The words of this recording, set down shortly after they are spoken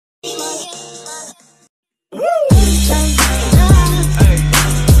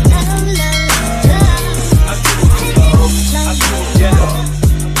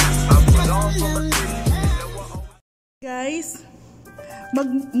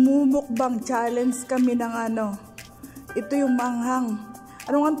Magmumukbang challenge kami ng ano. Ito yung manghang.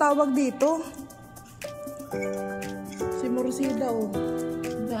 Ano ang tawag dito? Si Morsida oh.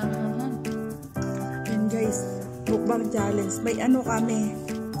 Yan guys, mukbang challenge. May ano kami.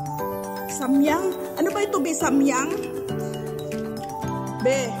 Samyang? Ano ba ito be? Samyang?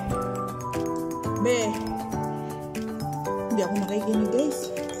 Be. Hindi ako nakikinig guys.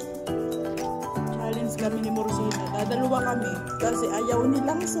 Challenge kami ni Morsida. Dadalawa kami kasi ayaw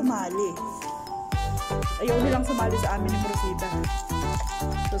nilang sumali. Ayaw nilang sumali sa amin ni Morsida.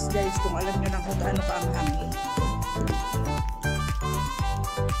 Tapos guys, kung alam nyo na kung ano ka ang hangin.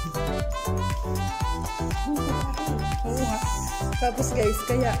 Oo nga. Tapos guys,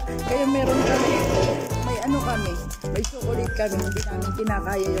 kaya meron kami, may ano kami, may chocolate kami, hindi namin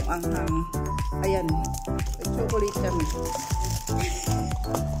kinakaya yung anghang. Ayan, may chocolate kami.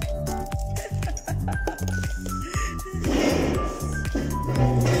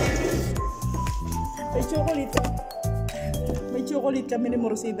 May chocolate kami ni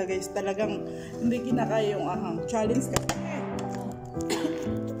Morsida guys. Talagang hindi kinakaya yung ahang. Challenge ka.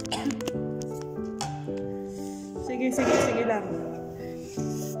 Sige lang.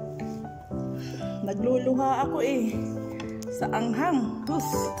 Nagluluha ako eh. Sa anghang. Tus.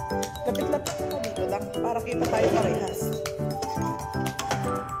 Lapit-lapit ako dito lang. Para kita tayo parehas.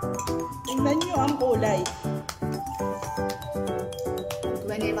 Tingnan nyo ang kulay.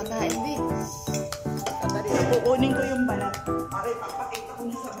 Diba na yung makain din? Kukunin ko yung balat para ipapakita ko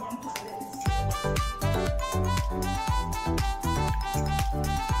na sa Samyang challenge.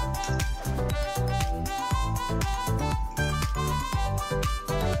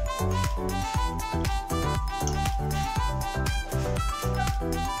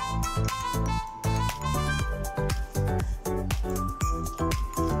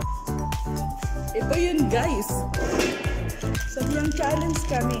 Ito yun guys. Samyang challenge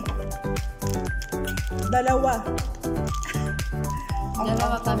kami. Dalawa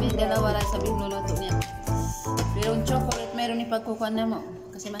kami, dalawa lang sabi nuluto niya. Pero yung chocolate meron ipagkukuhan na mo.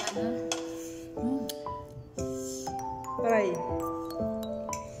 Kasi mahal. Try.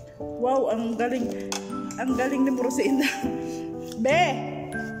 Wow, ang galing. Ang galing ni Morsida. Be!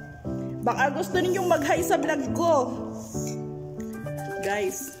 Baka gusto ninyong mag-hi sa vlog ko.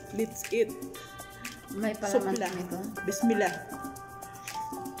 Guys, let's eat. May palaman ito. Bismillah.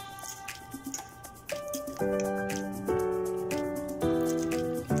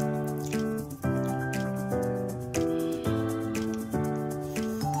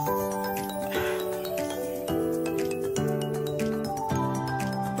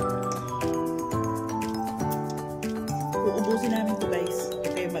 Uubusin namin to guys.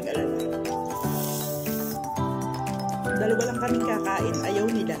 Huwag kayo mag-alala. Dalawa lang kaming kakain. Ayaw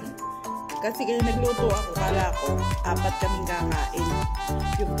nila. Kasi kaya nagluto ako. Kala ko, 4 kaming kakain.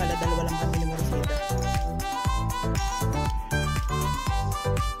 Yung pala, dalawa lang kami ni Morsida.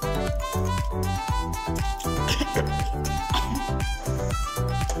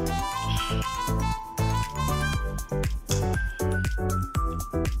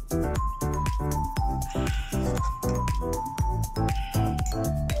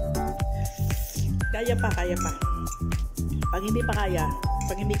 Kaya pa. Pag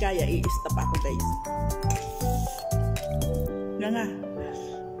hindi kaya, i-stop ako guys. Nga.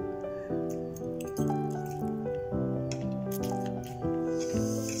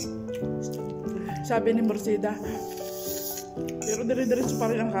 Sabi ni Morsida, pero dire-diretso pa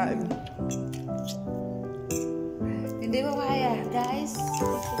rin ang kain. Hindi ko kaya, guys.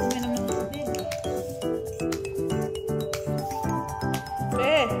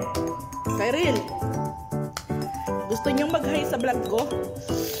 Kyril, gusto niyong mag-hi sa vlog ko?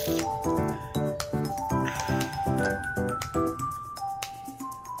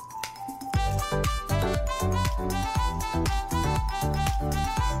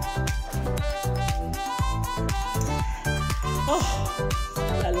 Oh,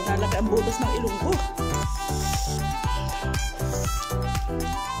 lalo nalaki ang butas ng ilong ko.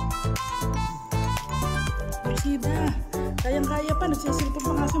 Morsida, kayang-kaya pa. Nagsisilpon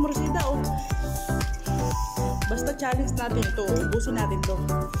pa nga si Morsida oh. Basta challenge natin ito. Ubusin natin ito.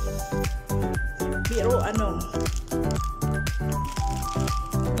 Pero ano,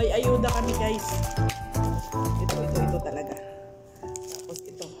 may ayuda kami guys. Ito talaga. Tapos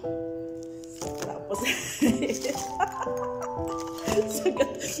ito. Tapos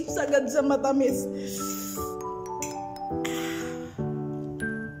sagad sa matamis.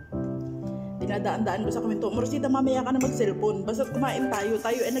 Dinadaan-daan ko sa komento, Morsida, mamaya ka na mag-cellphone. Basta kumain tayo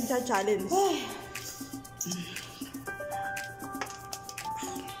ay nagcha-challenge.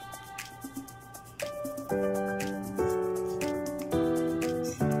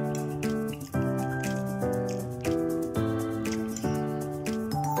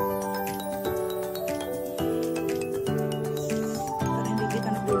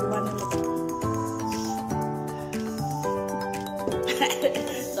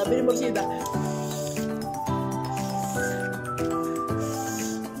 Sabi ni Morsida.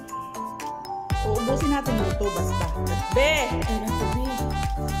 Uubusin natin ito basta. Be!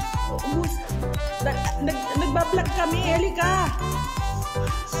 Uubus. Nagbablog kami. Halika.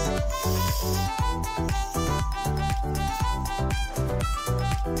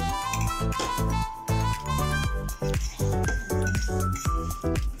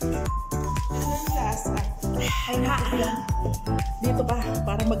 Dito ka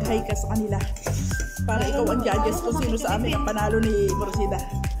para mag-hi ka sa kanila. Para ikaw ang judges kung sino sa amin ang panalo ni Morsida.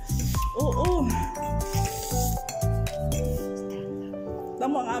 Oo.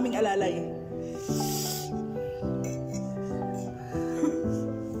 Tamo ang aming alalay.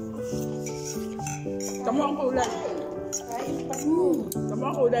 Tamo ang kulay. Tamo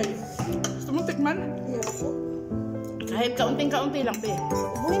ang kulay. Gusto mo tikman? Kahit kaunting-kaunti lang, pe.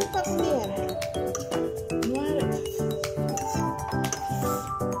 Buhin pa ko niya.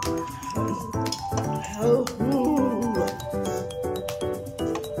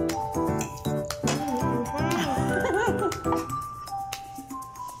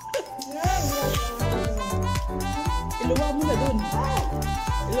 Iluwa mo na dun.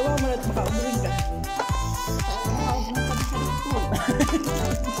 Iluwa mo na at makaubuhin ka.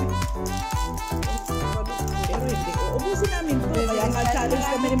 Pero hindi ko. Ubusin namin po. Kaya nga challenge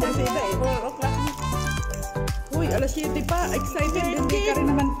kami ni Morsida eh. 4 o'clock na. Uy, alas 7 pa. Excited. Hindi ka rin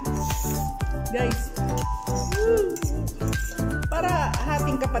naman. Guys. Para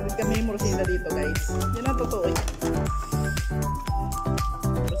hating kapatid kami ni Morsida dito, guys. Yan ang totoo eh.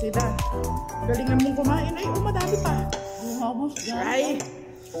 Morsida, galingan mong kumain. Ay, madami pa. Lumabos dyan. Ay.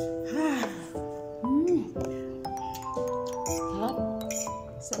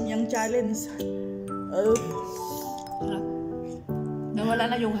 Samyang challenge.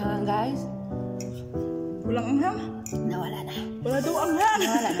 Nawala na yung hangang, guys. Walang anghang? Nawala na. Wala daw anghang.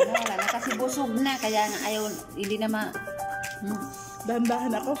 Nawala na. Kasi busog na. Kaya nga ayaw, hindi na ma...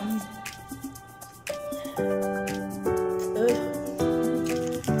 Dahan-dahan ako.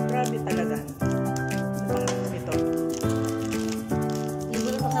 Grabe talaga. Napakasarap ito. Hindi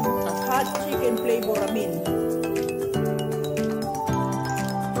na pagkabukas. Hot chicken flavor ramen.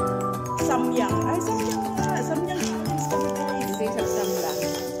 Samyang. Ay, samyang nga. Samyang. Hindi sa samla.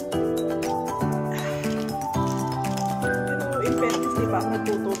 Pero in fairness, di ba ako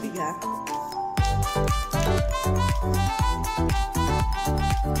nagtutubig ha?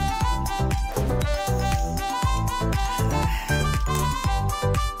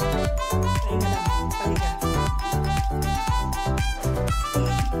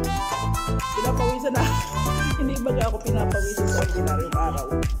 Pinapawisan na. Hindi baga ako pinapawisan sa ordinaryong araw.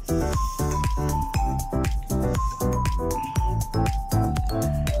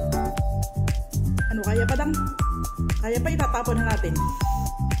 Ano, kaya pa dang? Kaya pa, itatapon na natin.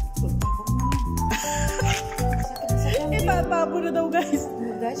 Itatapon na daw, guys.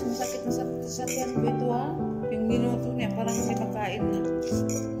 Guys, masakit na sa tiyan ko ito ha. Yung minuto niya, parang may pagkain na.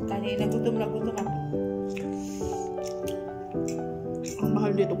 Kanina, gutom ako. Ang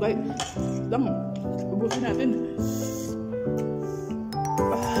mahal dito, guys. Lang, ubusin natin.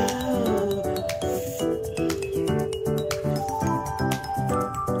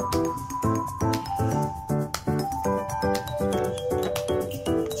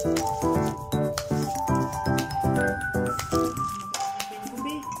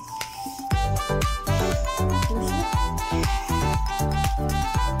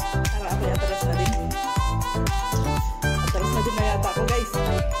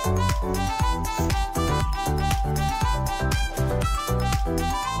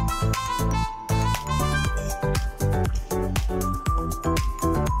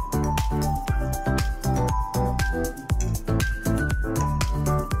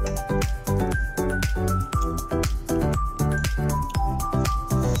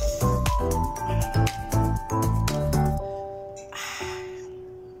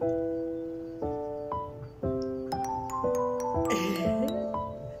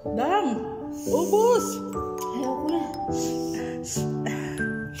 Dang! Ubus! Ayaw ko na.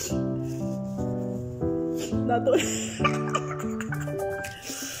 Nato.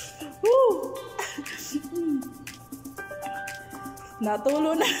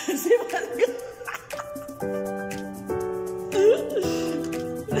 Natulo na si Margo.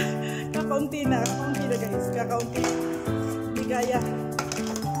 Kakaunti na guys. Kakaunti. Hindi kaya.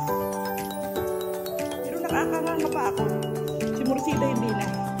 Pero nakakanganga pa ako. Si Morsida hindi na.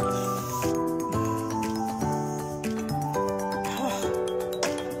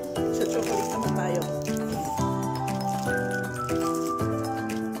 Sa chocolate naman tayo.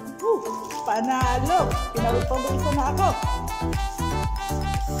 Panalo! Pinawag-pawisan na ako.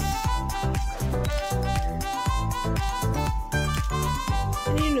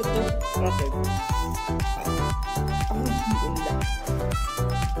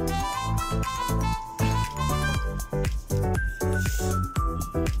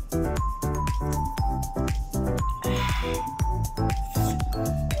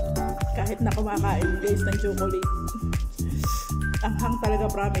 na kumakain guys ng chocolate. Anghang talaga,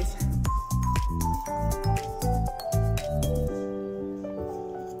 promise.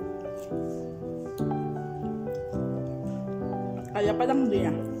 Kaya pa lang hindi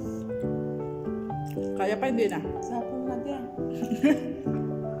na. Kaya pa hindi na. Sapong na din.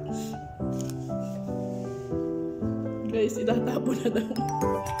 Guys, itatapon na daw.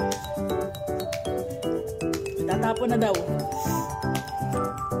 Itatapon na daw.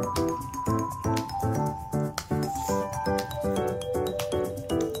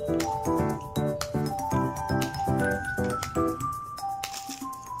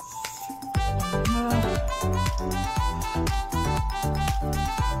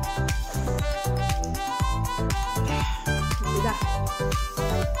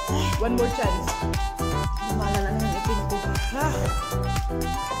 One more chance. Lumala na yung ipin ko. Ah.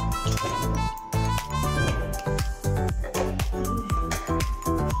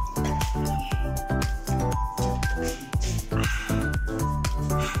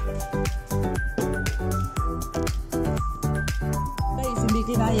 Guys, hindi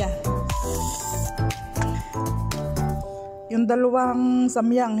kinaya. Yung dalawang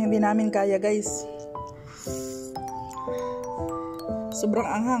samyang, hindi namin kaya guys. Sobrang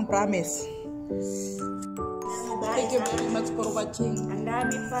anghang, promise. Thank you very much for watching. Ang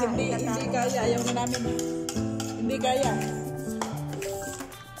dami pa. Hindi kaya, ayaw na namin. Hindi kaya.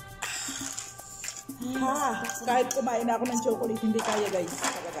 Kahit kumain ako ng chocolate, hindi kaya guys.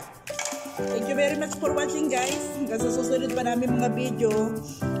 Talaga. Thank you very much for watching guys. Hanggang sa susunod pa namin mga video.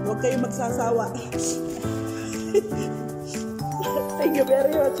 Huwag kayong magsasawa. Thank you very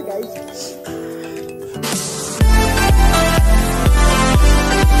much guys.